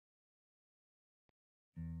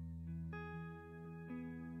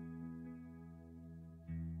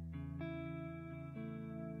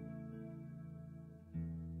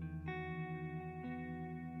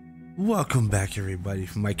Welcome back, everybody,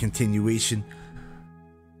 for my continuation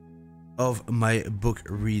of my book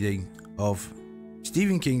reading of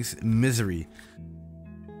Stephen King's Misery.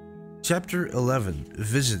 Chapter 11,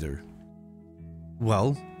 Visitor.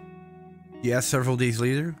 Well, he asked several days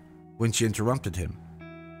later when she interrupted him.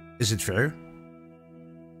 Is it fair?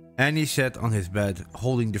 Annie sat on his bed,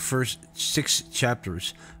 holding the first 6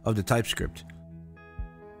 chapters of the typescript.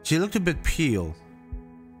 She looked a bit pale.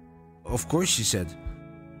 Of course, she said,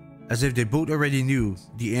 as if they both already knew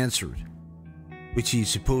the answer, which he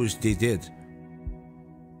supposed they did.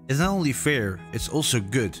 It's not only fair, it's also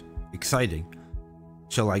good, exciting.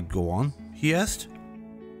 Shall I go on? He asked.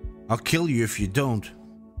 I'll kill you if you don't,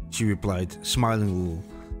 she replied, smiling a little.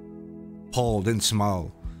 Paul didn't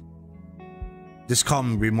smile. This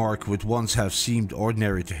common remark would once have seemed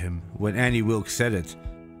ordinary to him. When Annie Wilkes said it,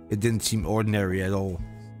 it didn't seem ordinary at all.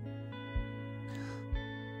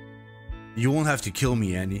 You won't have to kill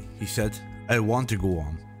me, Annie, he said. I want to go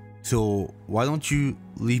on. So why don't you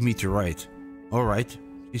leave me to write? Alright,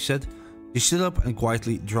 she said. She stood up and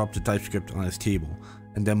quietly dropped the typescript on his table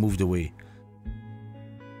and then moved away.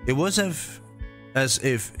 It was as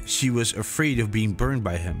if she was afraid of being burned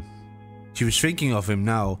by him. She was thinking of him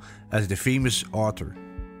now as the famous author,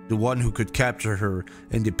 the one who could capture her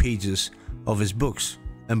in the pages of his books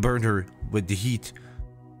and burn her with the heat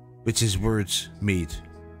which his words made.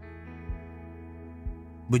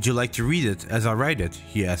 Would you like to read it as I write it?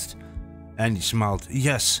 He asked. Annie smiled.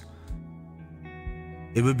 Yes.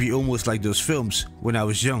 It would be almost like those films when I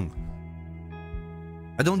was young.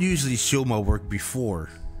 I don't usually show my work before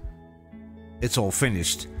it's all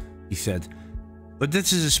finished, he said. But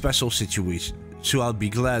this is a special situation, so I'll be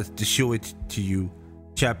glad to show it to you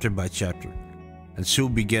chapter by chapter. And so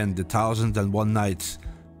began the 1001 Nights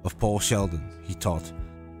of Paul Sheldon, he thought.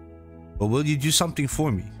 But will you do something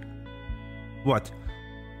for me? What?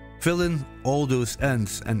 Fill in all those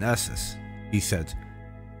N's and S's, he said.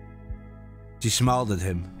 She smiled at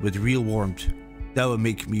him with real warmth. That would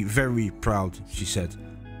make me very proud, she said.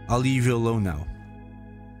 I'll leave you alone now.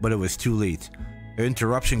 But it was too late. Her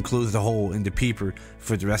interruption closed the hole in the paper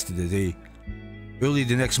for the rest of the day. Early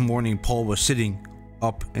the next morning, Paul was sitting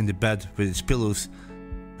up in the bed with his pillows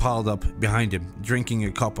piled up behind him, drinking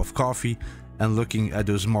a cup of coffee and looking at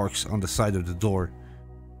those marks on the side of the door.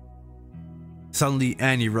 Suddenly,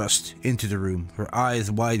 Annie rushed into the room, her eyes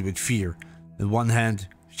wide with fear. In one hand,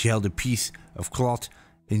 she held a piece of cloth,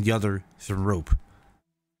 in the other, some rope.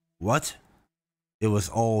 What? It was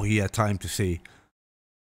all he had time to say.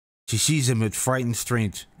 She seized him with frightened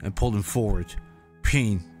strength and pulled him forward.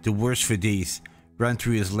 Pain, the worst for days, ran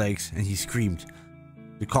through his legs and he screamed.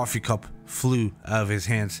 The coffee cup flew out of his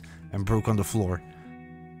hands and broke on the floor.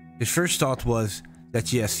 His first thought was that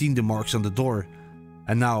she had seen the marks on the door,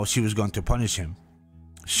 and now she was going to punish him.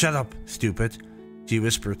 Shut up, stupid, she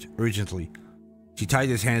whispered urgently. She tied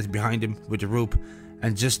his hands behind him with the rope,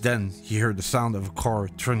 and just then he heard the sound of a car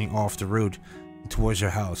turning off the road towards her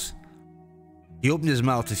house. He opened his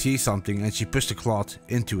mouth to say something and she pushed the cloth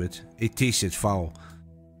into it. It tasted foul.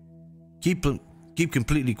 Keep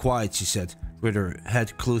completely quiet, she said, with her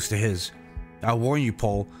head close to his. I warn you,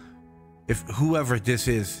 Paul, if whoever this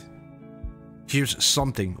is hears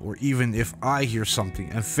something, or even if I hear something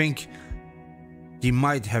and think he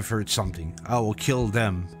might have heard something, I will kill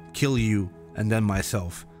them, kill you, and then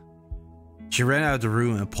myself. She ran out of the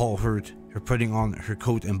room and Paul heard her putting on her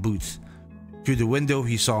coat and boots. Through the window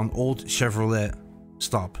he saw an old Chevrolet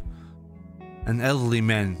stop. An elderly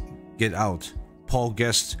man get out. Paul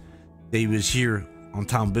guessed that he was here on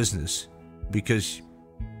town business, because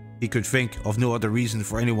he could think of no other reason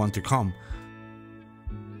for anyone to come.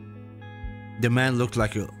 The man looked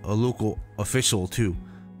like a local official too.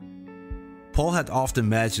 Paul had often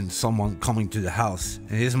imagined someone coming to the house.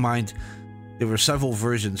 In his mind, there were several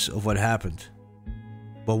versions of what happened.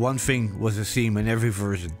 But one thing was the same in every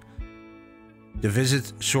version. The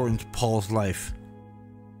visit shortened Paul's life.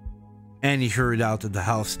 Annie hurried out of the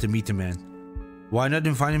house to meet the man. Why not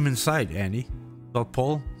invite him inside, Annie? Thought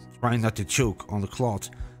Paul, trying not to choke on the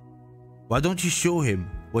cloth. Why don't you show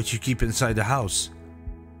him what you keep inside the house?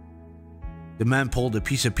 The man pulled a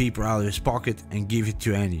piece of paper out of his pocket and gave it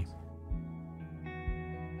to Annie.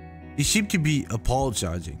 He seemed to be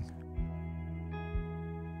apologizing.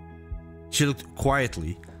 She looked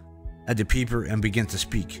quietly at the paper and began to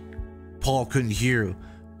speak. Paul couldn't hear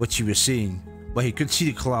what she was saying, but he could see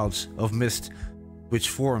the clouds of mist which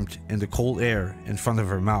formed in the cold air in front of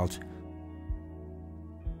her mouth.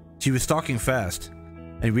 She was talking fast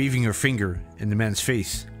and waving her finger in the man's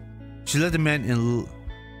face. She led the man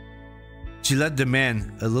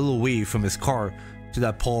a little way from his car so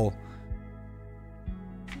that Paul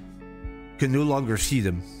could no longer see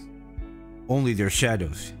them, only their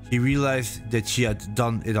shadows. He realized that she had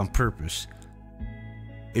done it on purpose.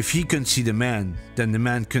 If he couldn't see the man, then the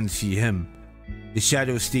man couldn't see him. The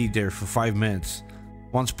shadow stayed there for 5 minutes.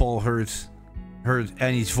 Once Paul heard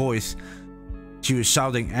Annie's voice, she was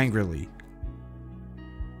shouting angrily,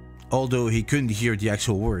 although he couldn't hear the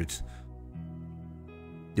actual words.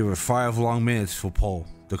 There were 5 long minutes for Paul.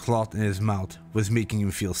 The clot in his mouth was making him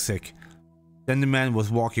feel sick. Then the man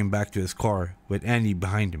was walking back to his car with Annie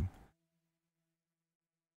behind him.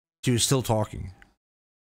 She was still talking.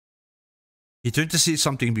 He turned to say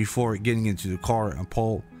something before getting into the car, and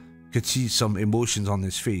Paul could see some emotions on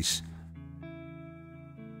his face.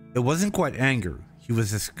 It wasn't quite anger. He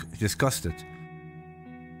was disgusted.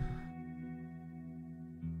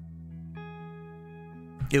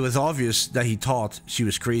 It was obvious that he thought she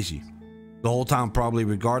was crazy. The whole town probably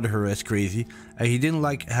regarded her as crazy, and he didn't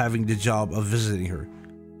like having the job of visiting her.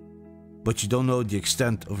 But you don't know the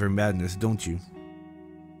extent of her madness, don't you?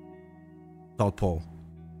 Thought Paul.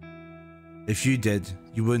 If you did,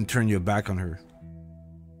 you wouldn't turn your back on her.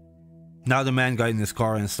 Now the man got in his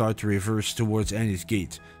car and started to reverse towards Annie's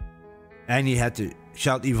gate. Annie had to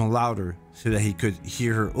shout even louder so that he could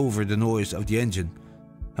hear her over the noise of the engine,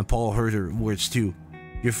 and Paul heard her words too.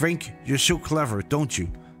 You think you're so clever, don't you?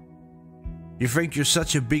 You think you're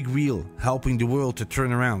such a big wheel, helping the world to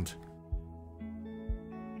turn around.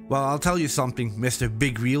 Well, I'll tell you something, Mr.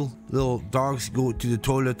 Big Wheel. Little dogs go to the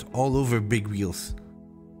toilet all over big wheels.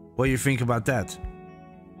 What do you think about that?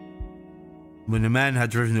 When the man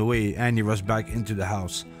had driven away, Annie rushed back into the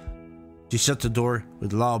house. She shut the door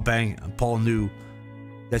with a loud bang, and Paul knew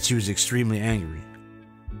that she was extremely angry.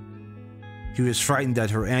 He was frightened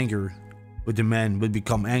that her anger with the man would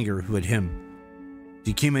become anger with him.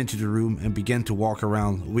 She came into the room and began to walk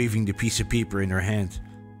around, waving the piece of paper in her hand.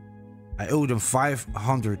 I owed him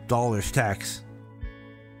 $500 tax,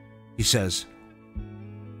 he says.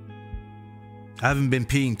 I haven't been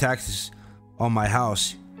paying taxes on my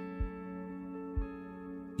house,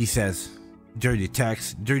 he says. Dirty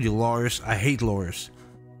tax, dirty lawyers, I hate lawyers.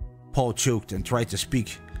 Paul choked and tried to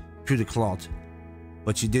speak through the cloth,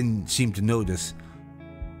 but she didn't seem to notice.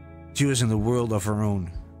 She was in a world of her own.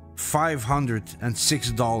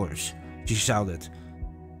 $506, she shouted.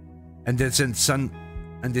 And they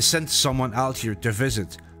sent someone out here to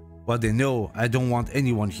visit. Well, they know I don't want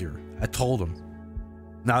anyone here. I told them.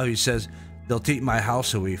 Now he says they'll take my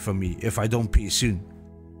house away from me if I don't pay soon.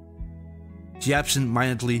 She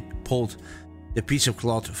absent-mindedly pulled the piece of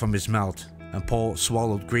cloth from his mouth, and Paul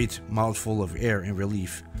swallowed a great mouthful of air in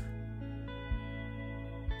relief.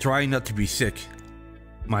 Try not to be sick.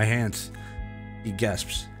 My hands, he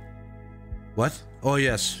gasps. What? Oh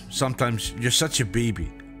yes, sometimes you're such a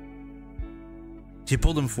baby. She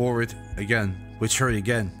pulled him forward again, which hurt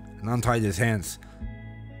again, and untied his hands.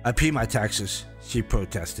 I pay my taxes, she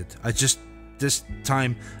protested.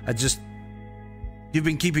 You've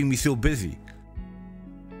been keeping me so busy.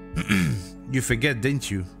 You forget,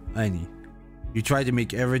 didn't you, Annie? You tried to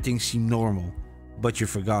make everything seem normal, but you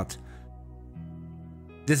forgot.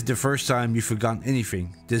 This is the first time you've forgotten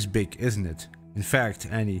anything this big, isn't it? In fact,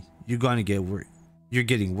 Annie, you're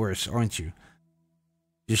getting worse, aren't you?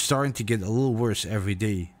 You're starting to get a little worse every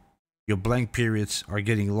day. Your blank periods are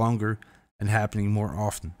getting longer and happening more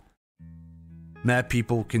often. Mad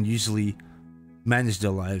people can usually manage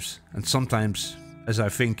their lives, and sometimes, as I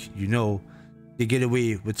think you know, they get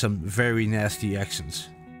away with some very nasty actions.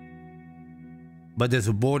 But there's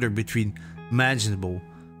a border between manageable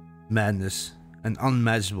madness and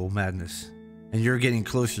unmanageable madness, and you're getting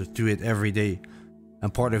closer to it every day,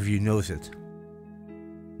 and part of you knows it.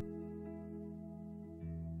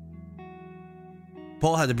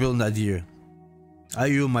 Paul had a brilliant idea. I owe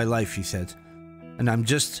you my life, he said, and I'm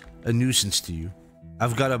just a nuisance to you.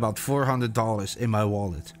 I've got about $400 in my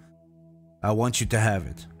wallet. I want you to have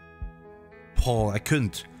it. Paul, I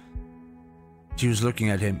couldn't. She was looking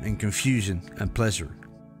at him in confusion and pleasure.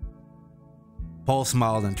 Paul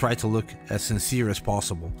smiled and tried to look as sincere as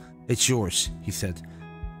possible. It's yours, he said.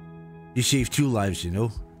 You saved 2 lives, you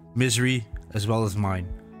know, misery as well as mine.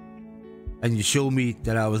 And you showed me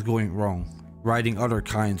that I was going wrong, writing other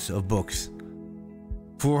kinds of books.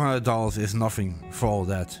 $400 is nothing for all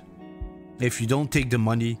that. If you don't take the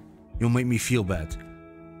money, you'll make me feel bad.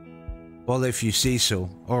 Well, if you say so,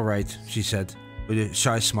 alright, she said, with a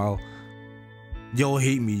shy smile. They all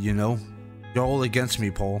hate me, you know. They're all against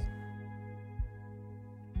me, Paul.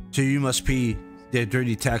 So you must pay their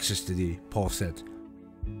dirty taxes today, Paul said.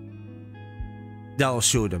 That'll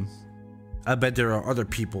show them. I bet there are other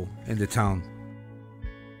people in the town.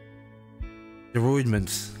 The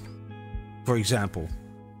Roydmans, for example,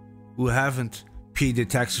 who haven't paid their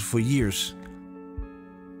taxes for years.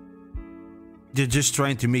 They're just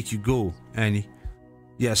trying to make you go, Annie.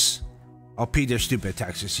 Yes, I'll pay their stupid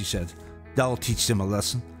taxes, she said. That'll teach them a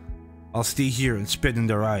lesson. I'll stay here and spit in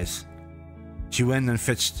their eyes. She went and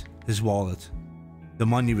fetched his wallet. The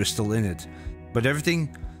money was still in it, but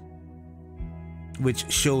everything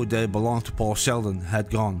which showed that it belonged to Paul Sheldon had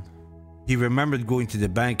gone. He remembered going to the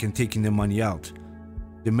bank and taking the money out.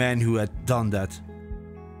 The man who had done that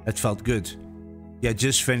had felt good. He had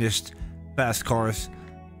just finished fast cars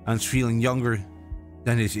and was feeling younger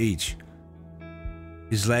than his age.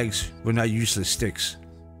 His legs were not useless sticks.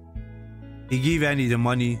 He gave Annie the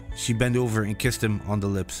money. She bent over and kissed him on the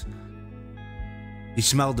lips. He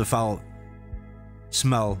smelled the foul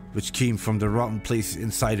smell which came from the rotten places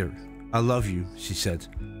inside her. I love you, she said.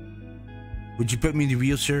 Would you put me in the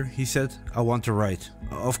wheelchair? He said. I want to ride.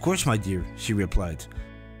 Of course, my dear, she replied.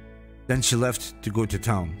 Then she left to go to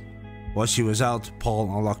town. While she was out,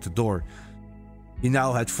 Paul unlocked the door. He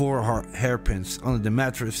now had 4 hairpins under the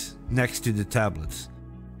mattress next to the tablets,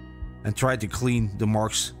 and tried to clean the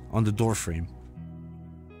marks on the door frame.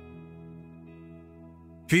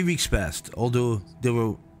 3 weeks passed. Although there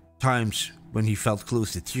were times when he felt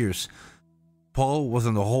close to tears, Paul was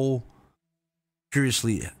on the whole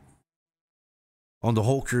curiously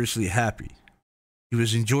happy. He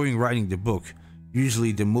was enjoying writing the book.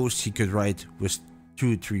 Usually the most he could write was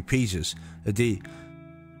 2 or 3 pages a day,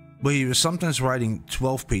 but he was sometimes writing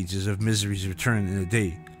 12 pages of Misery's Return in a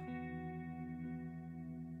day.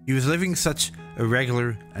 He was living such a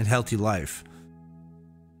regular and healthy life.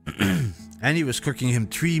 Annie was cooking him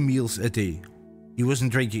 3 meals a day. He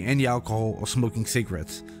wasn't drinking any alcohol or smoking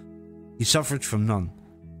cigarettes. He suffered from none,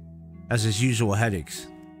 as his usual headaches.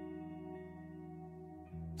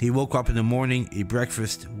 He woke up in the morning, ate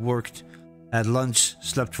breakfast, worked, had lunch,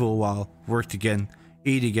 slept for a while, worked again,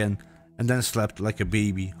 ate again, and then slept like a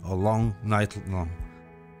baby a long night long.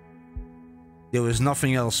 There was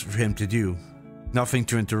nothing else for him to do, nothing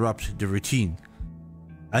to interrupt the routine.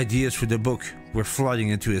 Ideas for the book were flooding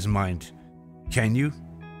into his mind. Can you?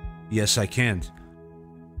 Yes, I can.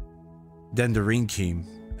 Then the rain came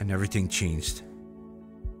and everything changed.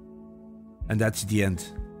 And that's the end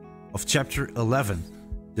of chapter 11,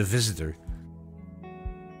 The Visitor.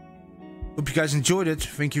 Hope you guys enjoyed it.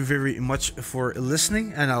 Thank you very much for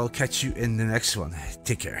listening, and I'll catch you in the next one.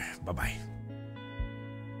 Take care. Bye bye.